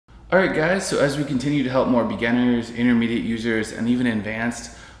Alright guys, so as we continue to help more beginners, intermediate users, and even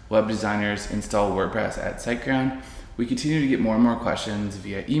advanced web designers install WordPress at SiteGround, we continue to get more and more questions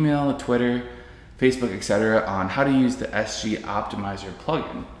via email, Twitter, Facebook, etc. on how to use the SG Optimizer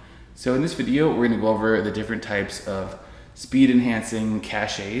plugin. So in this video, we're going to go over the different types of speed enhancing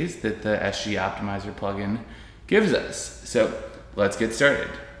caches that the SG Optimizer plugin gives us. So let's get started.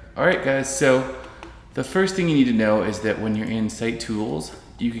 Alright guys, so the first thing you need to know is that when you're in Site Tools,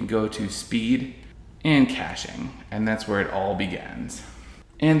 you can go to Speed and Caching, and that's where it all begins.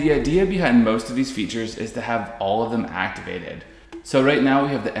 And the idea behind most of these features is to have all of them activated. So right now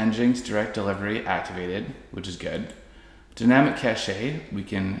we have the Nginx direct delivery activated, which is good. Dynamic cache, we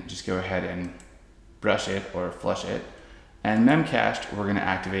can just go ahead and brush it or flush it. And Memcached, we're gonna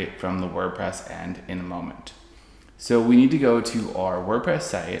activate from the WordPress end in a moment. So we need to go to our WordPress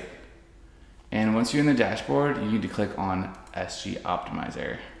site, and once you're in the dashboard, you need to click on SG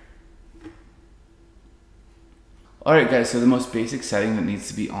Optimizer. Alright guys, so the most basic setting that needs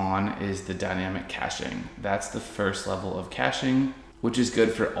to be on is the dynamic caching. That's the first level of caching, which is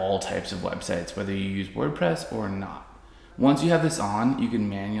good for all types of websites, whether you use WordPress or not. Once you have this on, you can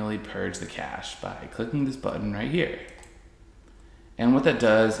manually purge the cache by clicking this button right here. And what that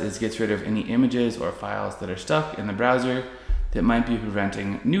does is gets rid of any images or files that are stuck in the browser that might be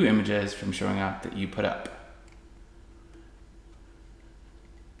preventing new images from showing up that you put up.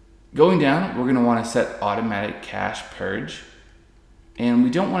 Going down, we're going to want to set automatic cache purge. And we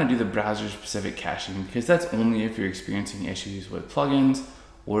don't want to do the browser specific caching because that's only if you're experiencing issues with plugins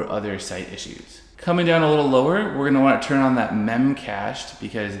or other site issues. Coming down a little lower, we're going to want to turn on that Memcached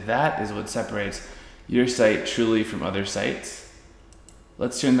because that is what separates your site truly from other sites.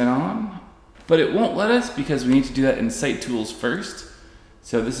 Let's turn that on. But it won't let us because we need to do that in Site Tools first.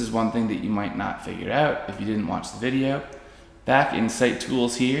 So this is one thing that you might not figure out if you didn't watch the video. Back in Site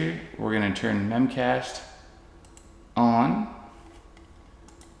Tools here, we're going to turn Memcached on.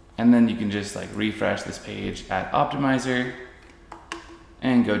 And then you can just like refresh this page at Optimizer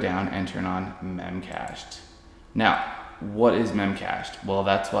and go down and turn on Memcached. Now, what is Memcached? Well,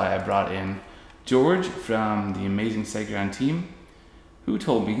 that's why I brought in George from the amazing SiteGround team, who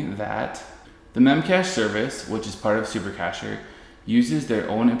told me that the Memcache service, which is part of Supercacher, uses their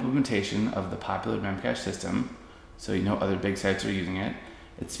own implementation of the popular Memcache system, so you know other big sites are using it.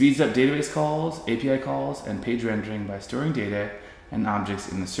 It speeds up database calls, API calls, and page rendering by storing data and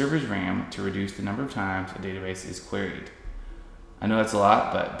objects in the server's RAM to reduce the number of times a database is queried. I know that's a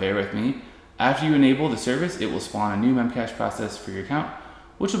lot, but bear with me. After you enable the service, it will spawn a new Memcache process for your account,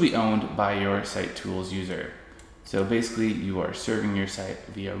 which will be owned by your Site Tools user. So basically you are serving your site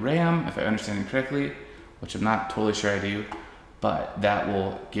via RAM, if I understand it correctly, which I'm not totally sure I do, but that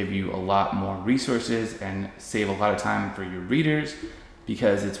will give you a lot more resources and save a lot of time for your readers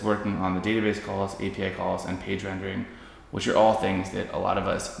because it's working on the database calls, API calls, and page rendering, which are all things that a lot of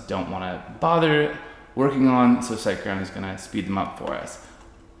us don't want to bother working on, so SiteGround is going to speed them up for us.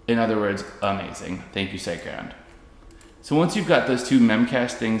 In other words, amazing. Thank you, SiteGround. So once you've got those two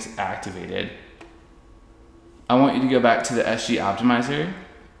Memcache things activated, I want you to go back to the SG Optimizer,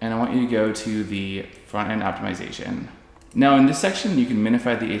 and I want you to go to the front-end optimization. Now in this section, you can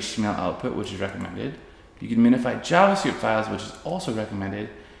minify the HTML output, which is recommended. You can minify JavaScript files, which is also recommended.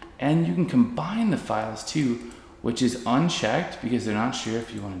 And you can combine the files too, which is unchecked because they're not sure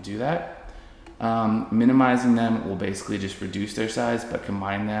if you want to do that. Minimizing them will basically just reduce their size, but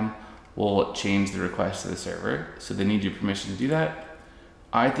combining them will change the request to the server. So they need your permission to do that.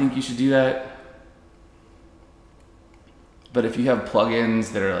 I think you should do that. But if you have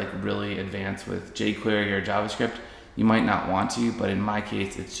plugins that are like really advanced with jQuery or JavaScript, you might not want to, but in my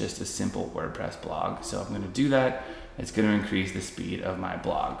case, it's just a simple WordPress blog. So I'm going to do that. It's going to increase the speed of my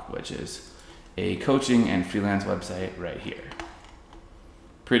blog, which is a coaching and freelance website right here.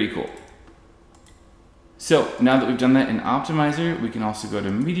 Pretty cool. So now that we've done that in Optimizer, we can also go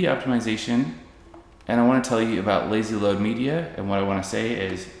to Media Optimization. And I want to tell you about lazy load media. And what I want to say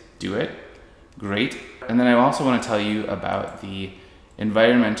is do it. Great. And then I also want to tell you about the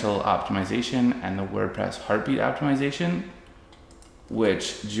environmental optimization and the WordPress heartbeat optimization,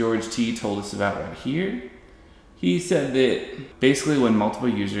 which George T told us about right here. He said that basically when multiple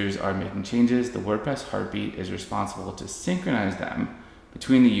users are making changes, the WordPress heartbeat is responsible to synchronize them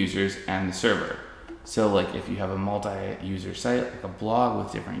between the users and the server. So like if you have a multi-user site, like a blog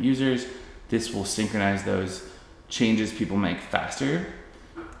with different users, this will synchronize those changes people make faster,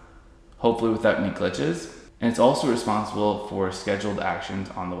 hopefully without any glitches. And it's also responsible for scheduled actions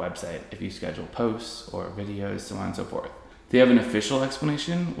on the website if you schedule posts or videos, so on and so forth. They have an official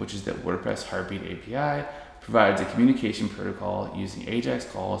explanation, which is that WordPress Heartbeat API provides a communication protocol using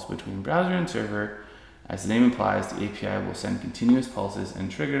AJAX calls between browser and server. As the name implies, the API will send continuous pulses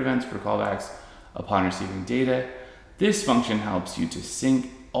and trigger events for callbacks upon receiving data. This function helps you to sync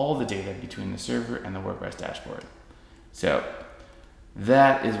all the data between the server and the WordPress dashboard. So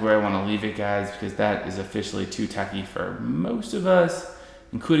that is where I want to leave it, guys, because that is officially too techy for most of us,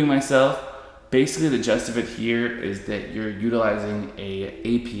 including myself. Basically, the gist of it here is that you're utilizing a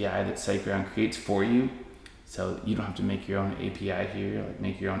API that SiteGround creates for you. So you don't have to make your own API here, like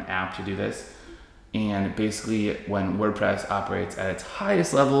make your own app to do this. And basically, when WordPress operates at its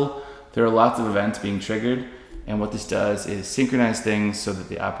highest level, there are lots of events being triggered. And what this does is synchronize things so that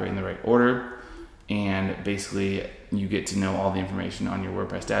they operate in the right order. And basically, you get to know all the information on your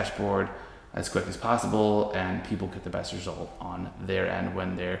WordPress dashboard as quick as possible, and people get the best result on their end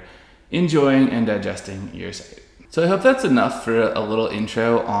when they're enjoying and digesting your site. So I hope that's enough for a little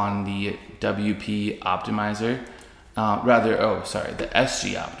intro on the WP optimizer, the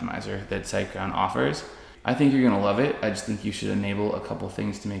SG optimizer that SiteGround offers. I think you're gonna love it. I just think you should enable a couple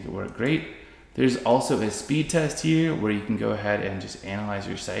things to make it work great. There's also a speed test here where you can go ahead and just analyze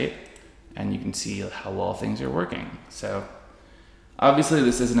your site and you can see how well things are working. So obviously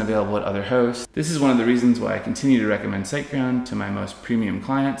this isn't available at other hosts. This is one of the reasons why I continue to recommend SiteGround to my most premium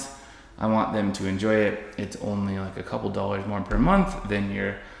clients. I want them to enjoy it. It's only like a couple dollars more per month than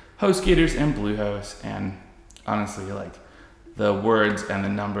your HostGators and Bluehost. And honestly, like the words and the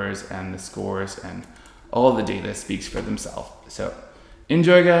numbers and the scores and all the data speaks for themselves. So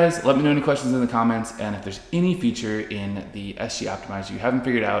enjoy, guys. Let me know any questions in the comments. And if there's any feature in the SG Optimizer you haven't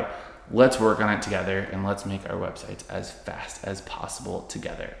figured out, let's work on it together and let's make our websites as fast as possible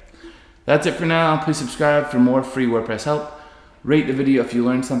together. That's it for now. Please subscribe for more free WordPress help. Rate the video if you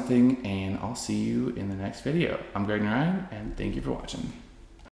learned something, and I'll see you in the next video. I'm Greg Narayan, and thank you for watching.